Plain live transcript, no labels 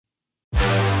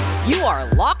You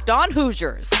are Locked On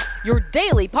Hoosiers, your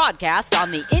daily podcast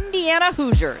on the Indiana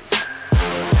Hoosiers.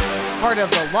 Part of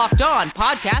the Locked On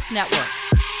Podcast Network,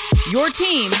 your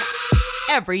team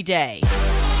every day.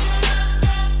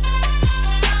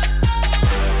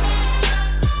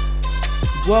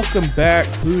 Welcome back,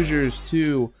 Hoosiers,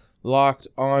 to Locked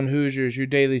On Hoosiers, your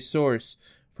daily source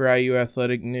for IU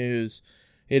athletic news.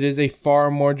 It is a far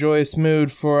more joyous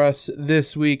mood for us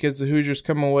this week as the Hoosiers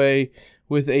come away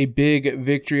with a big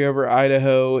victory over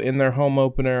Idaho in their home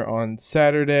opener on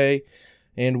Saturday,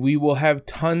 and we will have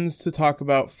tons to talk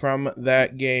about from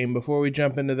that game. Before we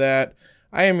jump into that,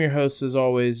 I am your host, as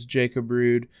always, Jacob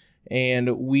Rude,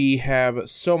 and we have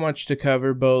so much to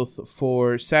cover both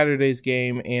for Saturday's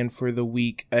game and for the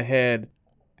week ahead.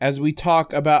 As we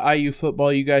talk about IU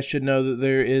football, you guys should know that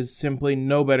there is simply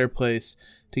no better place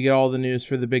to get all the news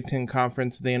for the Big Ten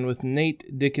Conference than with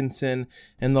Nate Dickinson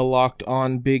and the Locked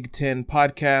On Big Ten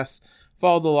podcast.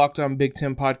 Follow the Locked On Big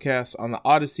Ten podcast on the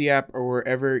Odyssey app or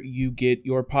wherever you get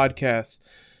your podcasts.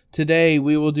 Today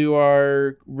we will do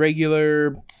our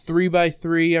regular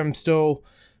 3x3. I'm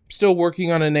still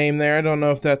working on a name there. I don't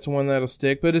know if that's one that'll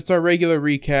stick, but it's our regular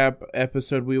recap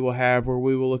episode we will have where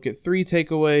we will look at 3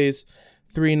 takeaways,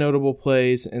 3 notable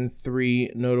plays, and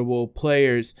 3 notable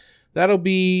players. That'll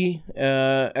be,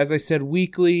 as I said,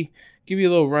 weekly. Give you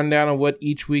a little rundown of what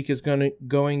each week is going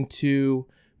to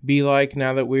be like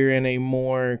now that we're in a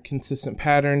more consistent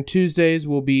pattern. Tuesdays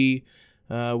will be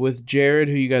with Jared,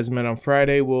 who you guys met on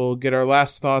Friday. We'll get our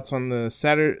last thoughts on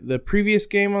the previous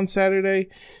game on Saturday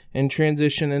and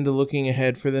transition into looking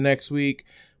ahead for the next week.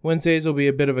 Wednesdays will be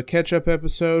a bit of a catch-up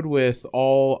episode with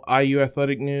all IU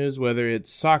athletic news, whether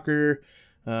it's soccer,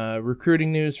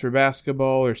 recruiting news for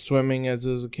basketball, or swimming, as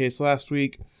was the case last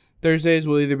week. Thursdays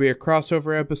will either be a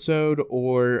crossover episode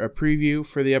or a preview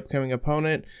for the upcoming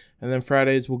opponent, and then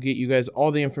Fridays will get you guys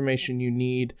all the information you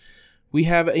need. We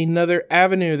have another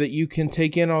avenue that you can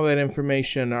take in all that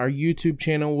information. Our YouTube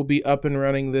channel will be up and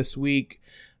running this week.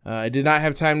 I did not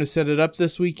have time to set it up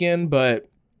this weekend, but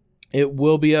it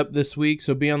will be up this week,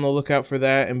 so be on the lookout for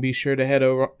that, and be sure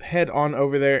to head on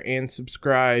over there and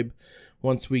subscribe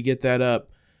once we get that up.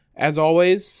 As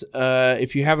always,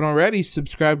 if you haven't already,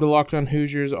 subscribe to Locked On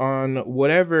Hoosiers on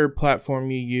whatever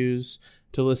platform you use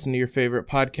to listen to your favorite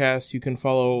podcast. You can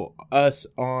follow us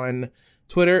on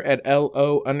Twitter at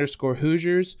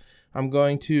LO_Hoosiers. I'm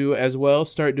going to, as well,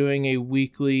 start doing a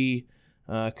weekly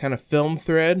kind of film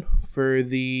thread for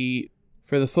the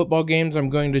football games. I'm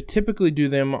going to typically do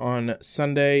them on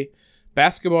Sunday.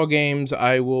 Basketball games,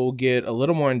 I will get a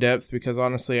little more in depth because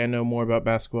honestly I know more about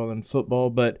basketball than football,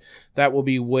 but that will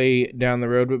be way down the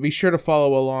road. But be sure to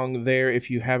follow along there if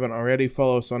you haven't already.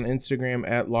 Follow us on Instagram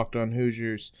at Locked On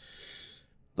Hoosiers.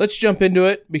 Let's jump into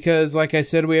it because, like I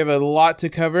said, we have a lot to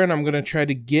cover and I'm going to try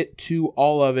to get to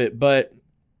all of it. But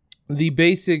the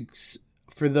basics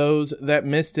for those that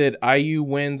missed it: IU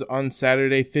wins on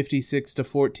Saturday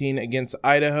 56-14 against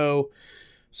Idaho.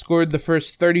 Scored the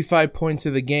first 35 points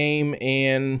of the game,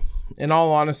 and in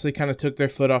all honesty kind of took their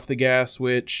foot off the gas,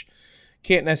 which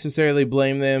can't necessarily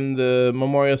blame them. The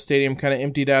Memorial Stadium kind of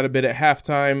emptied out a bit at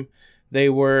halftime. They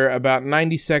were about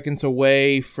 90 seconds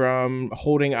away from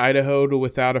holding Idaho to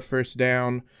without a first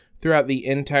down throughout the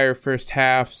entire first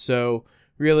half, so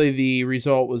really the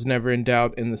result was never in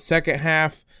doubt in the second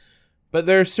half. But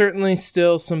there are certainly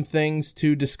still some things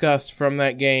to discuss from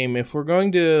that game. If we're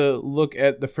going to look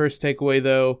at the first takeaway,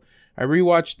 though, I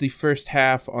rewatched the first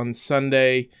half on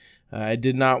Sunday. I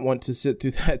did not want to sit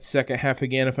through that second half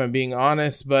again, if I'm being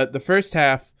honest. But the first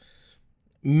half,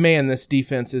 man, this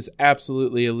defense is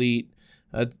absolutely elite.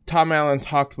 Tom Allen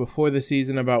talked before the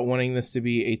season about wanting this to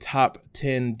be a top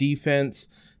 10 defense.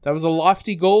 That was a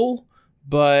lofty goal,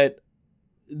 but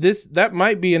that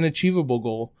might be an achievable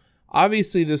goal.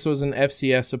 Obviously, this was an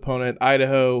FCS opponent.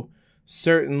 Idaho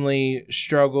certainly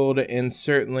struggled and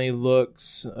certainly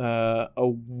looks a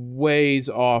ways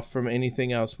off from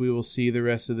anything else we will see the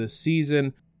rest of this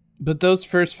season. But those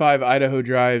first 5 Idaho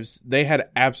drives, they had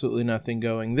absolutely nothing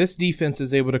going. This defense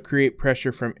is able to create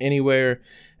pressure from anywhere,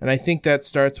 and I think that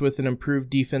starts with an improved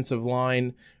defensive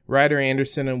line. Ryder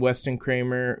Anderson and Weston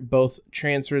Kramer, both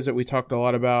transfers that we talked a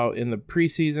lot about in the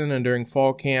preseason and during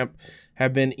fall camp,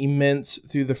 have been immense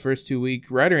through the first 2 weeks.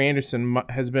 Ryder Anderson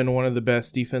has been one of the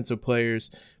best defensive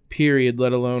players, period,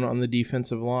 let alone on the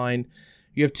defensive line.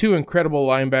 You have 2 incredible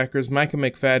linebackers. Micah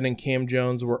McFadden and Cam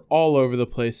Jones were all over the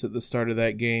place at the start of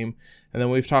that game. And then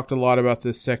we've talked a lot about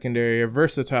this secondary, a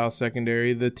versatile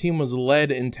secondary. The team was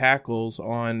led in tackles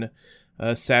on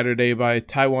Saturday by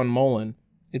Tywone Mullen.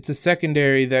 It's a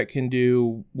secondary that can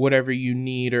do whatever you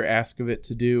need or ask of it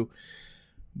to do.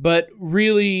 But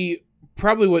really,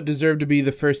 probably what deserved to be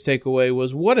the first takeaway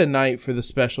was what a night for the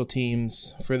special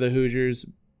teams for the Hoosiers.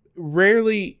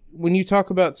 Rarely, when you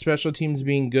talk about special teams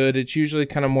being good, it's usually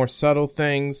kind of more subtle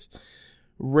things.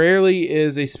 Rarely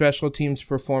is a special teams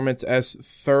performance as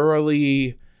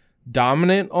thoroughly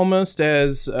dominant almost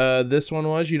as this one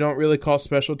was. You don't really call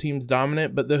special teams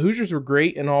dominant, but the Hoosiers were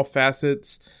great in all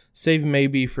facets, save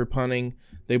maybe for punting.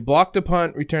 They blocked a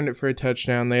punt, returned it for a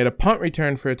touchdown. They had a punt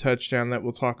return for a touchdown that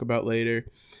we'll talk about later.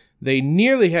 They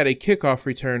nearly had a kickoff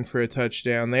return for a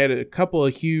touchdown. They had a couple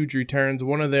of huge returns.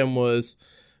 One of them was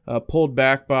pulled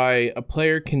back by a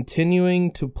player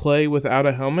continuing to play without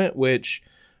a helmet, which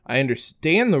I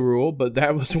understand the rule, but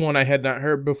that was one I had not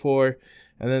heard before.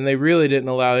 And then they really didn't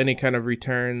allow any kind of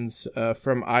returns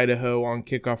from Idaho on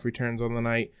kickoff returns on the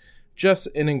night. Just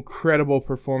an incredible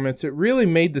performance. It really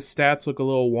made the stats look a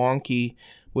little wonky,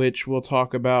 which we'll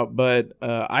talk about. But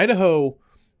Idaho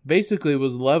basically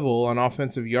was level on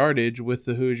offensive yardage with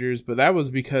the Hoosiers, but that was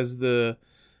because the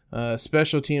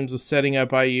special teams was setting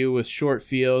up IU with short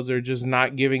fields or just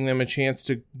not giving them a chance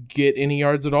to get any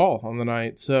yards at all on the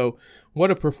night. So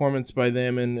what a performance by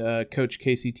them and Coach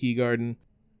Casey Teagarden.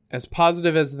 As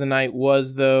positive as the night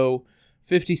was, though,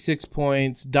 56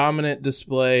 points, dominant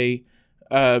display,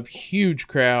 a huge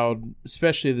crowd,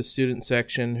 especially the student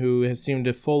section, who has seemed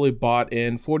to fully bought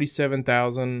in.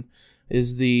 47,000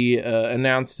 is the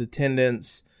announced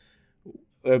attendance.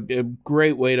 A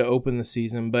great way to open the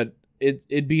season, but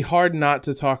it'd be hard not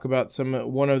to talk about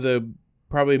one of the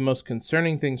probably most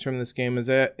concerning things from this game,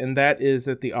 and that is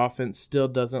that the offense still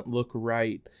doesn't look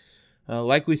right.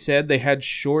 Like we said, they had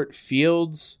short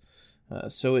fields,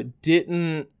 so it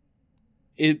made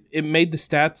the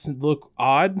stats look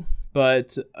odd,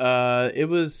 but it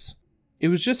was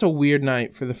just a weird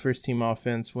night for the first team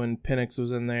offense when Penix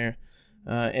was in there.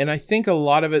 And I think a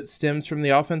lot of it stems from the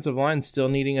offensive line still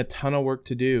needing a ton of work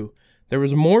to do. There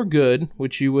was more good,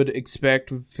 which you would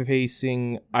expect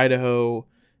facing Idaho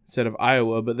instead of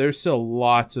Iowa, but there's still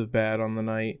lots of bad on the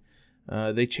night.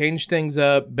 They changed things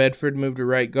up. Bedford moved to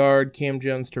right guard, Cam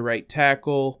Jones to right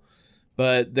tackle,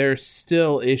 but there's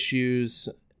still issues.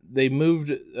 They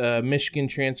moved Michigan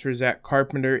transfer Zach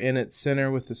Carpenter in at center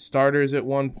with the starters at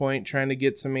one point, trying to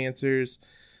get some answers.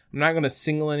 I'm not going to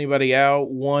single anybody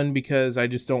out. One, because I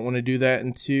just don't want to do that.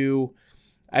 And two,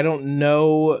 I don't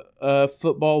know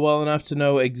football well enough to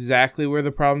know exactly where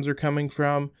the problems are coming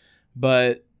from.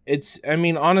 But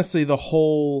honestly, the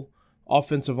whole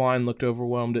offensive line looked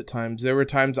overwhelmed at times. There were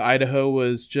times Idaho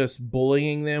was just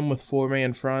bullying them with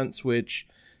four-man fronts, which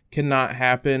cannot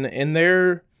happen. And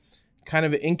their kind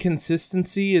of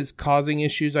inconsistency is causing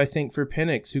issues, I think, for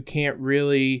Penix, who can't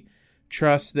really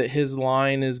trust that his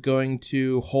line is going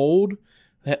to hold.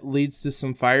 That leads to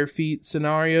some fire feet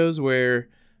scenarios where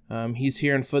he's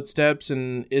hearing footsteps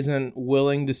and isn't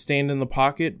willing to stand in the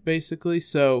pocket, basically.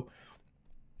 So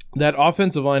that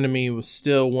offensive line to me was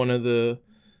still one of the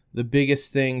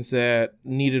biggest things that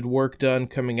needed work done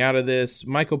coming out of this.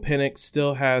 Michael Penix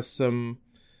still has some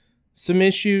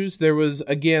issues. There was,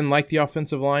 again, like the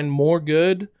offensive line, more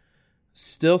good,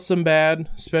 still some bad,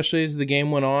 especially as the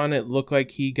game went on. It looked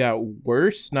like he got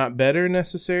worse, not better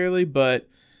necessarily, but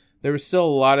there was still a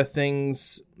lot of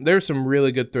things. There were some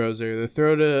really good throws there. The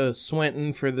throw to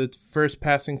Swinton for the first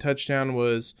passing touchdown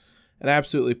was an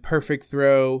absolutely perfect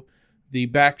throw. The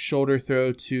back shoulder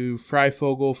throw to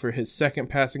Freifogel for his second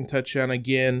passing touchdown,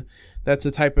 again, that's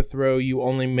a type of throw you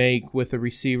only make with a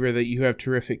receiver that you have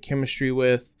terrific chemistry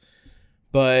with.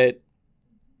 But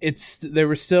there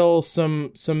were still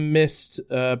some missed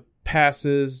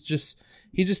passes.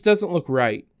 He just doesn't look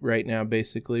right now,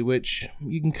 basically, which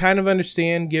you can kind of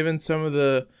understand given some of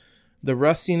the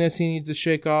rustiness he needs to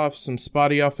shake off, some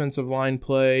spotty offensive line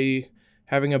play,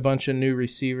 having a bunch of new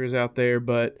receivers out there,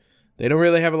 but they don't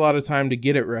really have a lot of time to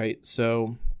get it right.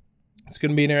 So it's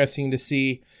going to be interesting to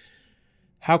see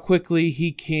how quickly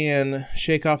he can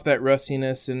shake off that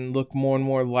rustiness and look more and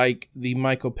more like the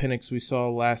Michael Penix we saw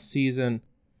last season.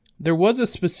 There was a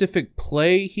specific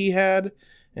play he had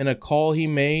and a call he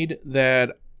made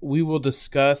that we will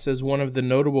discuss as one of the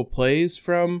notable plays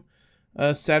from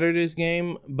Saturday's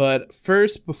game. But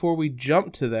first, before we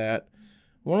jump to that,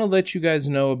 I want to let you guys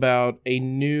know about a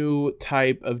new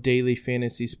type of daily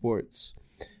fantasy sports.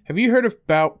 Have you heard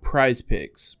about Prize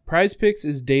Picks? Prize Picks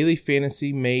is daily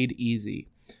fantasy made easy.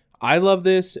 I love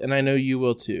this, and I know you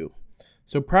will too.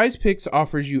 So Prize Picks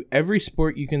offers you every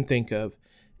sport you can think of.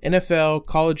 NFL,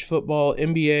 college football,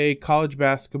 NBA, college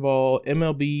basketball,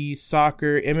 MLB,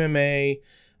 soccer, MMA.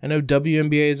 I know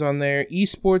WNBA is on there.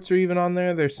 Esports are even on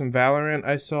there. There's some Valorant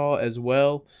I saw as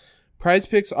well. Prize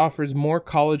Picks offers more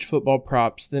college football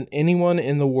props than anyone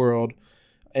in the world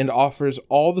and offers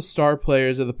all the star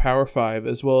players of the Power 5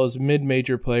 as well as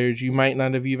mid-major players you might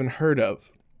not have even heard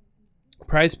of.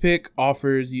 PrizePick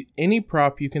offers you any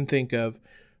prop you can think of,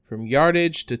 from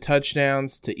yardage to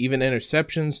touchdowns to even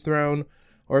interceptions thrown,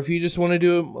 or if you just want to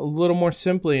do it a little more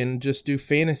simply and just do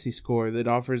fantasy score, that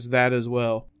offers that as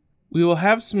well. We will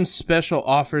have some special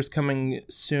offers coming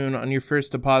soon on your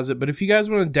first deposit, but if you guys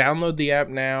want to download the app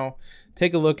now,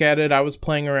 take a look at it. I was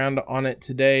playing around on it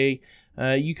today.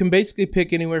 You can basically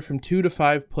pick anywhere from 2 to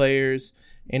 5 players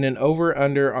and an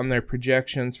over-under on their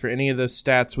projections for any of those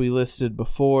stats we listed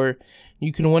before.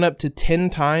 You can win up to 10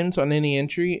 times on any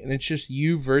entry, and it's just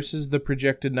you versus the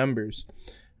projected numbers.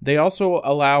 They also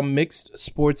allow mixed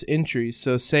sports entries,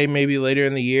 so say maybe later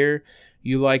in the year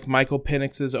you like Michael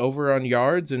Penix's over on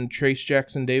yards and Trace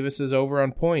Jackson Davis's over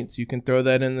on points. You can throw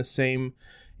that in the same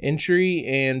entry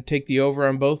and take the over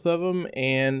on both of them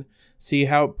and see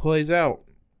how it plays out.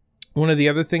 One of the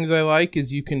other things I like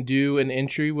is you can do an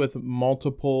entry with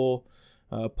multiple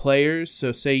players.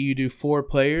 So say you do 4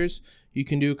 players, you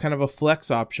can do kind of a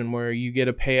flex option where you get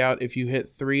a payout if you hit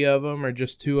 3 of them or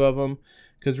just 2 of them.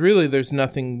 Because really there's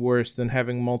nothing worse than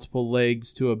having multiple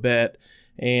legs to a bet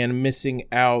and missing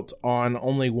out on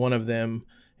only one of them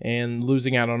and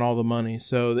losing out on all the money.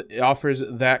 So it offers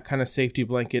that kind of safety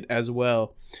blanket as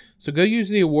well. So go use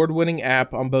the award-winning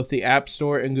app on both the App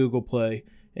Store and Google Play.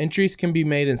 Entries can be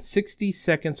made in 60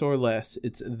 seconds or less.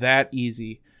 It's that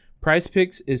easy.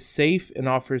 PrizePicks is safe and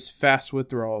offers fast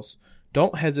withdrawals.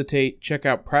 Don't hesitate. Check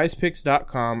out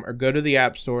prizepicks.com or go to the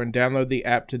App Store and download the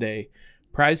app today.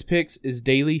 PrizePicks is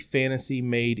daily fantasy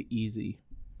made easy.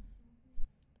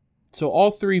 So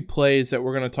all 3 plays that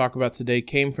we're going to talk about today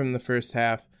came from the first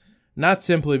half. Not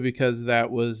simply because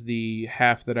that was the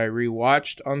half that I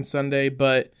rewatched on Sunday,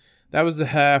 but that was the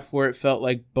half where it felt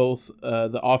like both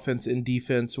the offense and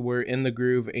defense were in the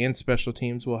groove, and special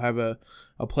teams. We'll have a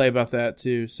play about that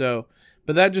too.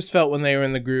 But that just felt when they were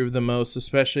in the groove the most,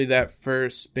 especially that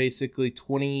first basically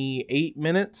 28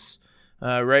 minutes,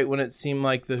 right when it seemed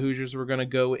like the Hoosiers were going to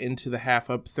go into the half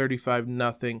up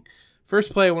 35-0.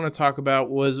 First play I want to talk about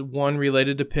was one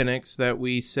related to Penix that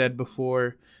we said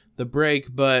before the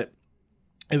break, but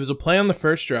it was a play on the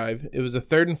first drive. It was a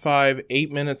 3rd and 5,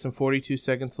 8 minutes and 42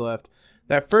 seconds left.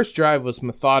 That first drive was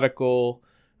methodical,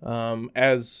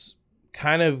 as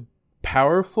kind of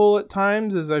powerful at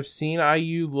times as I've seen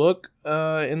IU look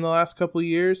in the last couple of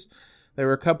years. There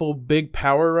were a couple big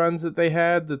power runs that they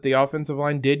had that the offensive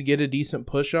line did get a decent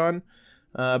push on.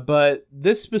 But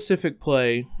this specific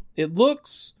play,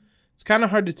 it's kind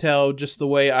of hard to tell just the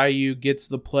way IU gets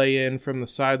the play in from the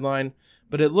sideline.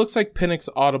 But it looks like Penix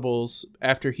audibles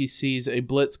after he sees a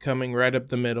blitz coming right up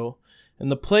the middle. And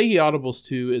the play he audibles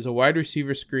to is a wide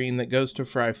receiver screen that goes to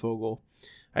Freifogel.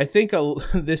 I think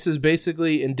this is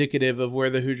basically indicative of where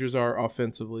the Hoosiers are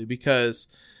offensively, because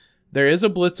there is a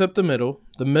blitz up the middle.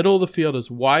 The middle of the field is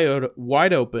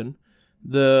wide open.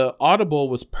 The audible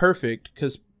was perfect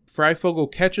because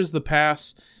Freifogel catches the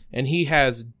pass and he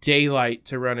has daylight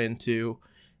to run into.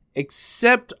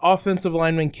 Except offensive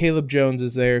lineman Caleb Jones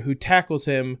is there, who tackles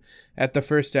him at the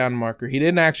first down marker. He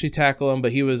didn't actually tackle him,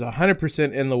 but he was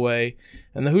 100% in the way.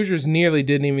 And the Hoosiers nearly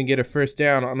didn't even get a first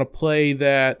down on a play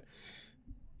that,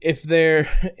 if they're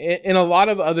in a lot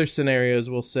of other scenarios,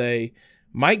 we'll say,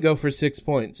 might go for 6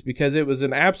 points, because it was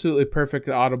an absolutely perfect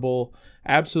audible,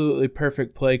 absolutely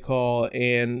perfect play call,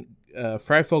 and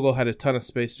Freifogel had a ton of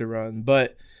space to run.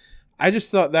 But I just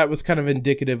thought that was kind of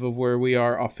indicative of where we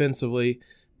are offensively.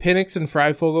 Penix and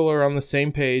Freifogel are on the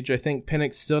same page. I think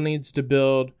Penix still needs to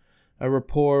build a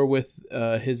rapport with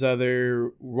his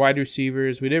other wide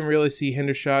receivers. We didn't really see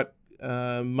Hendershot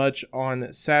much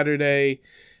on Saturday,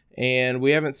 and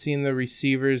we haven't seen the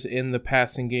receivers in the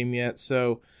passing game yet.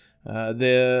 So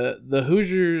the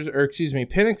Hoosiers,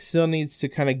 Penix still needs to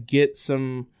kind of get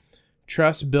some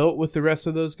trust built with the rest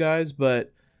of those guys,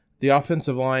 but the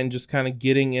offensive line just kind of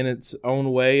getting in its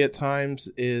own way at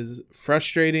times is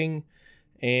frustrating.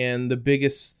 And the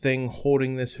biggest thing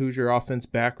holding this Hoosier offense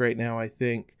back right now, I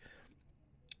think.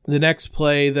 The next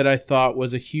play that I thought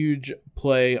was a huge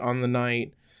play on the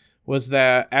night was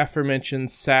that aforementioned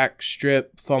sack,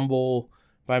 strip, fumble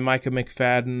by Micah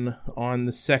McFadden on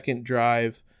the second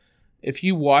drive. If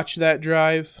you watch that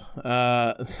drive,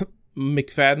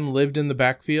 McFadden lived in the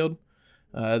backfield.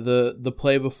 The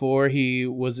play before, he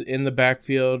was in the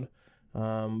backfield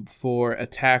for a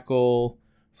tackle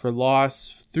for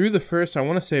loss. Through the first, I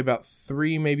want to say about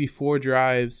 3, maybe 4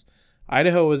 drives,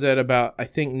 Idaho was at about, I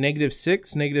think,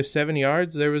 -6, -7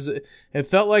 yards. It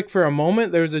felt like for a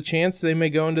moment there was a chance they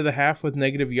may go into the half with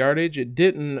negative yardage. It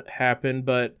didn't happen,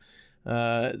 but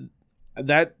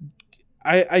that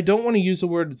I don't want to use the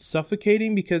word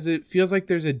suffocating because it feels like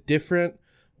there's a different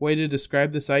way to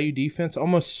describe this IU defense,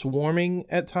 almost swarming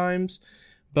at times.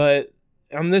 But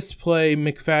on this play,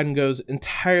 McFadden goes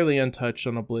entirely untouched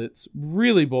on a blitz.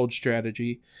 Really bold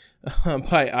strategy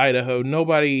by Idaho.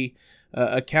 Nobody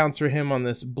accounts for him on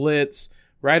this blitz.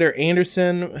 Ryder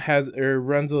Anderson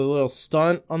runs a little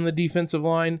stunt on the defensive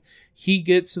line. He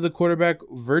gets to the quarterback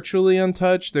virtually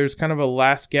untouched. There's kind of a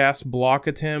last gasp block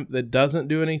attempt that doesn't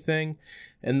do anything.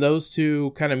 And those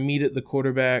two kind of meet at the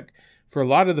quarterback. For a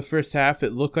lot of the first half,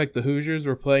 it looked like the Hoosiers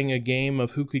were playing a game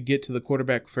of who could get to the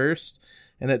quarterback first.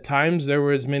 And at times, there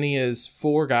were as many as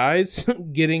 4 guys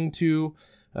getting to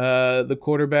the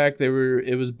quarterback.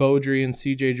 It was Beaudry and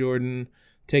C.J. Jordan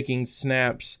taking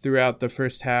snaps throughout the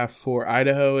first half for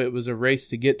Idaho. It was a race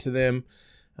to get to them.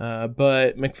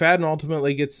 But McFadden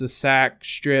ultimately gets the sack,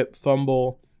 strip,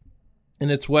 fumble,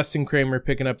 and it's Weston Kramer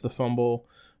picking up the fumble,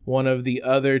 one of the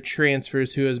other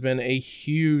transfers who has been a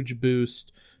huge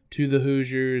boost to the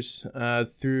Hoosiers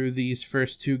through these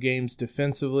first 2 games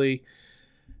defensively.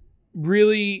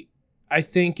 Really, I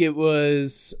think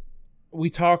we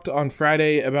talked on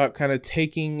Friday about kind of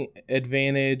taking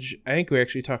advantage. I think we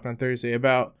actually talked on Thursday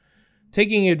about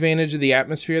taking advantage of the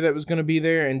atmosphere that was going to be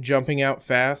there and jumping out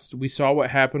fast. We saw what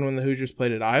happened when the Hoosiers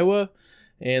played at Iowa,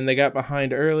 and they got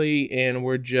behind early and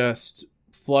were just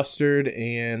flustered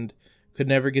and could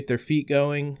never get their feet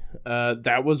going.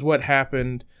 That was what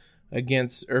happened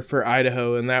for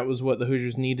Idaho, and that was what the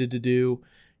Hoosiers needed to do.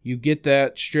 You get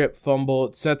that strip fumble.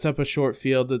 It sets up a short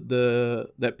field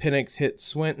that Penix hit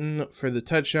Swinton for the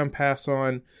touchdown pass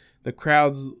on. The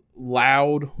crowd's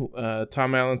loud.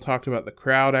 Tom Allen talked about the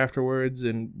crowd afterwards,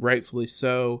 and rightfully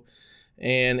so.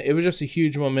 And it was just a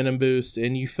huge momentum boost,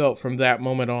 and you felt from that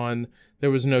moment on there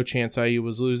was no chance IU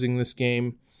was losing this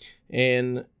game.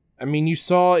 And, I mean, you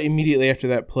saw immediately after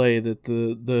that play that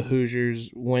the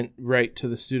Hoosiers went right to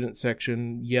the student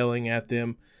section yelling at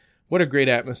them. What a great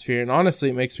atmosphere. And honestly,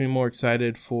 it makes me more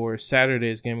excited for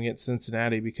Saturday's game against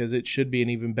Cincinnati because it should be an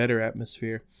even better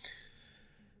atmosphere.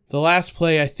 The last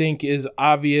play, I think, is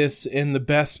obvious, and the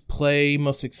best play,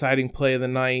 most exciting play of the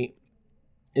night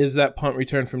is that punt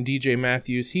return from DJ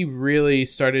Matthews. He really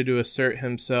started to assert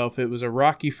himself. It was a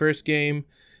rocky first game.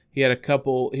 He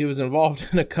was involved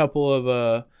in a couple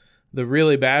of the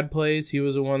really bad plays. He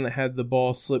was the one that had the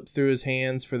ball slip through his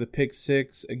hands for the pick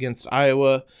 6 against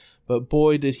Iowa. But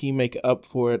boy, did he make up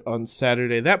for it on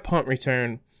Saturday. That punt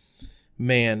return,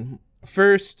 man.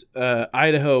 First,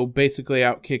 Idaho basically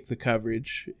outkicked the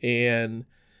coverage, and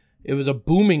it was a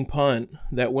booming punt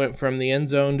that went from the end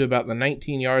zone to about the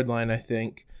 19-yard line, I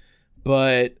think.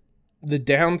 But the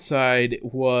downside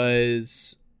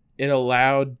was it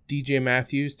allowed DJ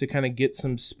Matthews to kind of get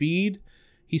some speed.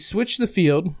 He switched the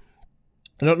field.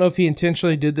 I don't know if he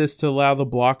intentionally did this to allow the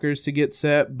blockers to get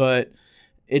set, but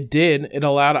it did. It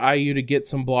allowed IU to get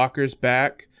some blockers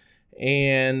back,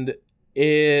 and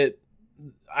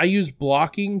IU's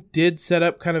blocking did set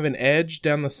up kind of an edge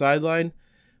down the sideline,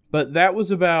 but that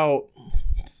was about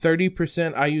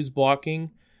 30% IU's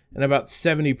blocking and about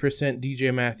 70%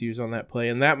 DJ Matthews on that play,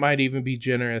 and that might even be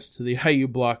generous to the IU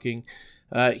blocking.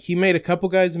 He made a couple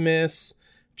guys miss,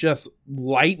 just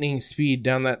lightning speed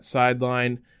down that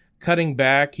sideline, cutting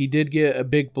back. He did get a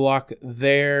big block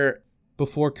there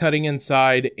before cutting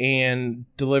inside and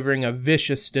delivering a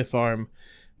vicious stiff arm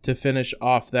to finish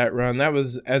off that run. That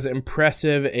was as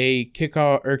impressive a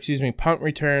punt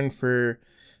return for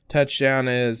touchdown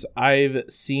as I've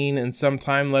seen in some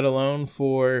time, let alone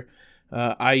for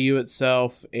IU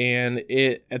itself. And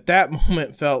it at that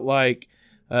moment felt like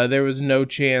there was no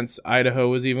chance Idaho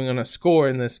was even going to score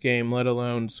in this game, let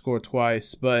alone score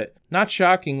twice. But not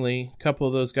shockingly, a couple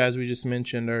of those guys we just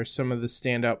mentioned are some of the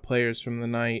standout players from the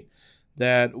night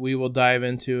that we will dive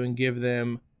into and give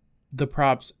them the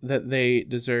props that they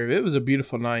deserve. It was a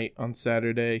beautiful night on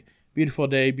Saturday. Beautiful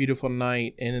day, beautiful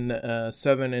night in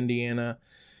southern Indiana.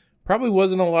 Probably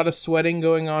wasn't a lot of sweating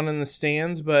going on in the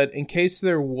stands, but in case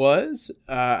there was,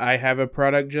 I have a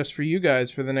product just for you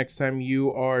guys for the next time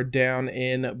you are down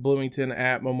in Bloomington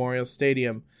at Memorial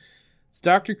Stadium. It's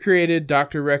doctor-created,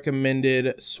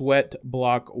 doctor-recommended sweat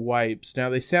block wipes. Now,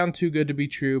 they sound too good to be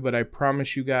true, but I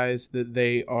promise you guys that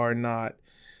they are not.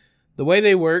 The way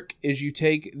they work is you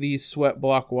take these sweat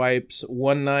block wipes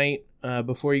one night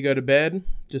before you go to bed.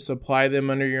 Just apply them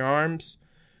under your arms.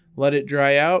 Let it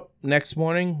dry out. Next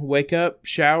morning, wake up,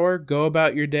 shower, go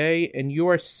about your day, and you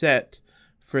are set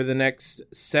for the next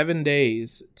 7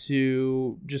 days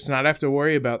to just not have to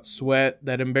worry about sweat,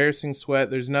 that embarrassing sweat.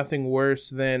 There's nothing worse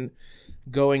than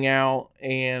going out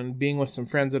and being with some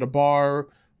friends at a bar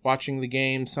watching the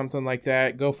game, something like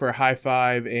that, go for a high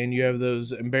five, and you have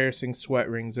those embarrassing sweat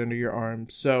rings under your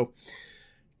arms. So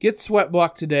get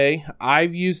Sweatblock today.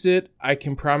 I've used it. I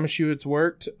can promise you it's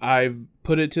worked. I've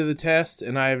put it to the test,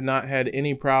 and I have not had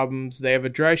any problems. They have a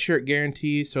dry shirt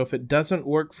guarantee, so if it doesn't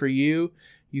work for you,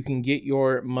 you can get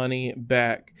your money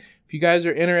back. If you guys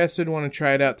are interested and want to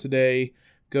try it out today,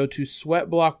 go to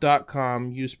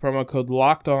sweatblock.com. Use promo code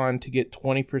LOCKEDON to get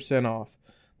 20% off.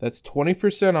 That's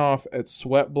 20% off at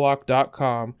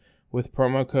sweatblock.com with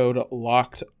promo code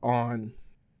LOCKEDON.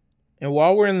 And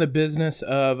while we're in the business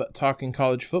of talking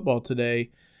college football today,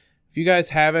 if you guys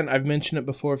haven't, I've mentioned it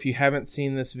before, if you haven't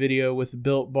seen this video with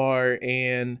Built Bar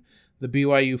and the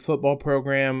BYU football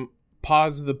program,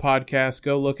 pause the podcast,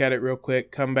 go look at it real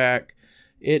quick, come back.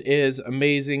 It is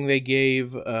amazing. They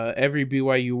gave every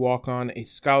BYU walk-on a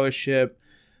scholarship.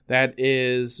 That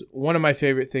is one of my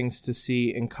favorite things to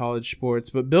see in college sports.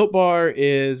 But Built Bar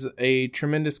is a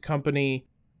tremendous company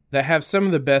that have some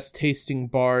of the best tasting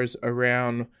bars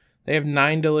around. They have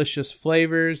 9 delicious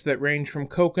flavors that range from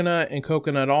coconut and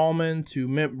coconut almond to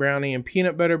mint brownie and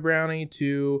peanut butter brownie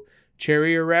to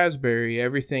cherry or raspberry,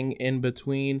 everything in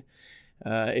between.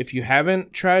 If you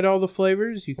haven't tried all the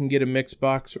flavors, you can get a mix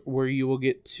box where you will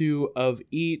get 2 of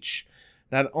each.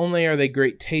 Not only are they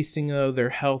great tasting, though, they're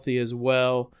healthy as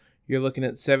well. You're looking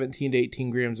at 17 to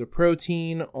 18 grams of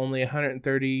protein, only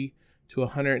 130 to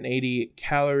 180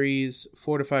 calories,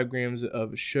 4 to 5 grams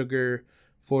of sugar,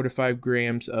 4 to 5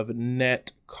 grams of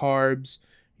net carbs.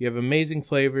 You have amazing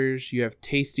flavors. You have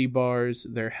tasty bars.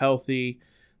 They're healthy.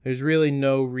 There's really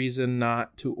no reason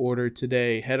not to order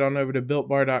today. Head on over to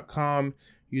BuiltBar.com,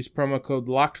 use promo code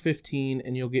LOCKED15,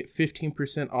 and you'll get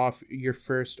 15% off your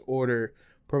first order.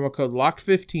 Promo code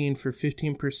LOCKED15 for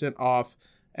 15% off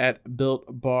at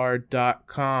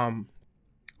BuiltBar.com.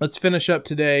 Let's finish up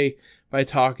today by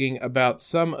talking about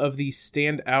some of the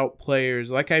standout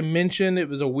players. Like I mentioned, it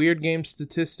was a weird game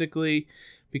statistically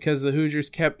because the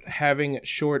Hoosiers kept having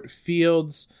short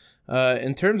fields.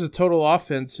 In terms of total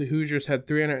offense, the Hoosiers had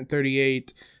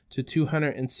 338 to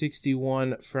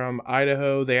 261 from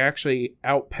Idaho. They actually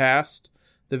outpassed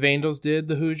the Vandals did,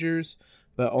 the Hoosiers,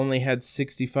 but only had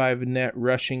 65 net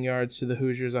rushing yards to the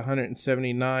Hoosiers,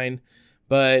 179.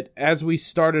 But as we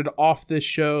started off this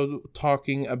show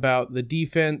talking about the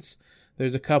defense,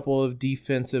 there's a couple of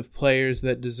defensive players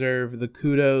that deserve the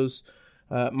kudos.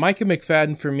 Micah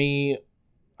McFadden, for me,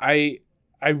 I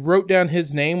wrote down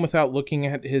his name without looking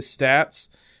at his stats.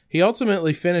 He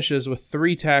ultimately finishes with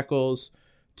 3 tackles,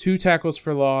 2 tackles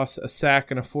for loss, a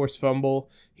sack, and a forced fumble.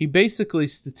 He basically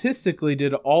statistically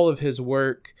did all of his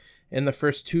work in the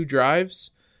first 2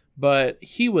 drives, but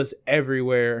he was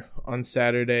everywhere on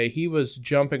Saturday. He was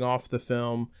jumping off the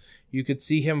film. You could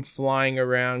see him flying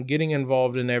around, getting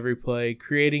involved in every play,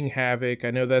 creating havoc.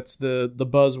 I know that's the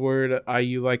buzzword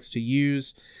IU likes to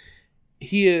use.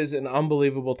 He is an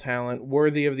unbelievable talent,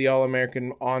 worthy of the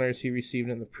All-American honors he received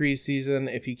in the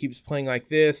preseason. If he keeps playing like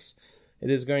this,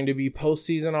 it is going to be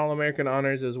postseason All-American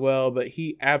honors as well, but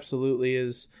he absolutely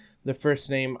is the first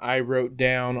name I wrote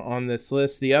down on this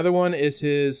list. The other one is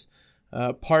his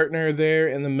partner there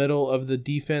in the middle of the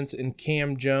defense in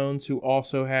Cam Jones, who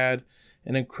also had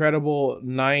an incredible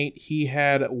night. He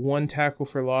had 1 tackle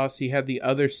for loss. He had the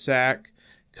other sack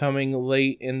coming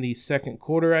late in the second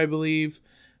quarter, I believe.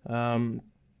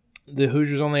 The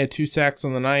Hoosiers only had 2 sacks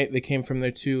on the night. They came from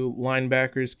their 2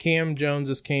 linebackers. Cam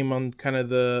Jones came on kind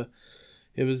of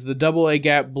it was the double A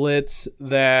gap blitz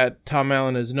that Tom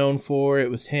Allen is known for.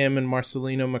 It was him and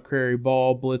Marcelino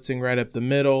McCrary-Ball blitzing right up the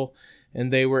middle,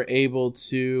 and they were able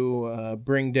to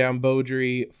bring down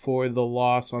Beaudry for the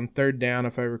loss on 3rd down,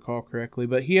 if I recall correctly.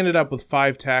 But he ended up with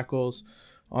 5 tackles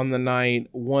on the night,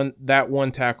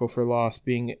 one tackle for loss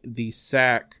being the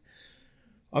sack.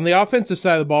 On the offensive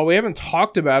side of the ball, we haven't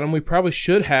talked about him. We probably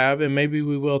should have, and maybe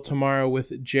we will tomorrow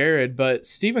with Jared. But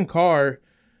Stephen Carr,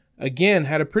 again,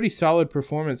 had a pretty solid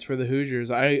performance for the Hoosiers.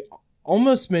 I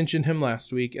almost mentioned him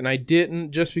last week, and I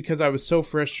didn't just because I was so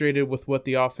frustrated with what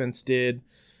the offense did.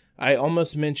 I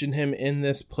almost mentioned him in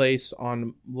this place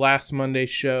on last Monday's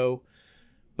show.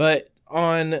 But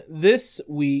on this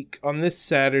week, on this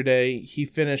Saturday, he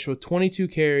finished with 22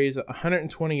 carries,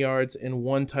 120 yards, and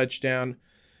 1 touchdown.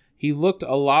 He looked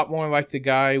a lot more like the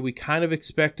guy we kind of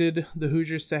expected the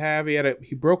Hoosiers to have.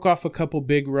 He broke off a couple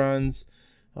big runs.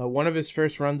 One of his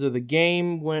first runs of the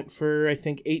game went for, I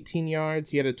think, 18 yards.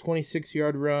 He had a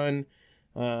 26-yard run.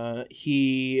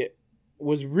 He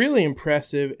was really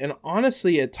impressive. And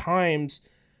honestly, at times,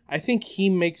 I think he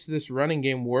makes this running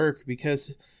game work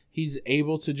because he's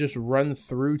able to just run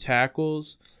through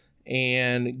tackles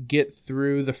and get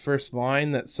through the first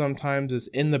line that sometimes is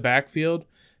in the backfield.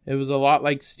 It was a lot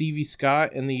like Stevie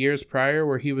Scott in the years prior,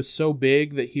 where he was so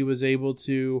big that he was able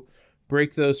to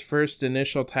break those first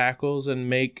initial tackles and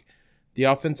make the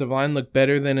offensive line look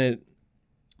better than it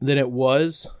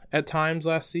was at times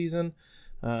last season.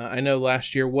 I know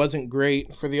last year wasn't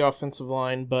great for the offensive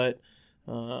line, but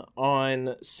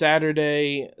on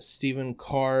Saturday, Stephen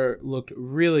Carr looked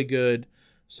really good,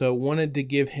 so wanted to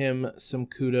give him some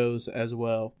kudos as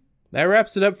well. That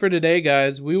wraps it up for today,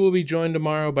 guys. We will be joined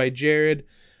tomorrow by Jared.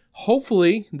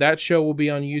 Hopefully, that show will be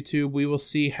on YouTube. We will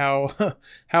see how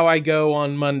I go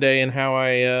on Monday and how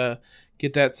I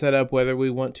get that set up, whether we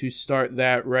want to start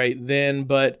that right then,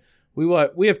 but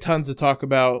we have tons to talk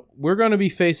about. We're going to be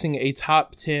facing a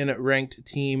top 10 ranked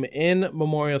team in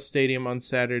Memorial Stadium on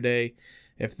Saturday.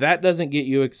 If that doesn't get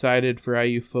you excited for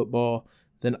IU football,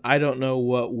 then I don't know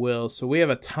what will. So we have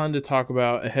a ton to talk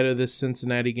about ahead of this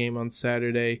Cincinnati game on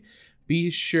Saturday. Be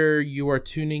sure you are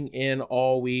tuning in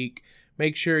all week.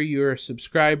 Make sure you are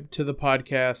subscribed to the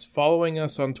podcast, following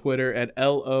us on Twitter at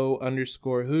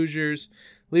LO_Hoosiers.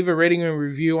 Leave a rating and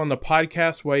review on the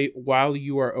podcast while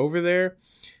you are over there.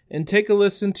 And take a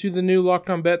listen to the new Locked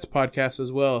On Bets podcast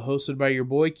as well, hosted by your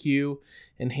boy Q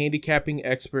and handicapping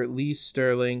expert Lee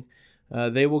Sterling.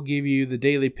 They will give you the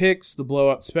daily picks, the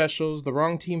blowout specials, the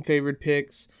wrong team favored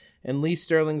picks, and Lee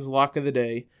Sterling's lock of the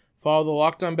day. Follow the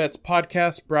Locked On Bets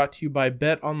podcast, brought to you by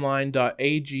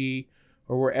betonline.ag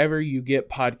or wherever you get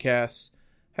podcasts.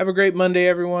 Have a great Monday,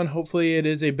 everyone. Hopefully it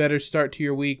is a better start to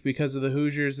your week because of the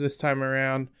Hoosiers this time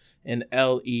around, and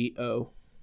LEO.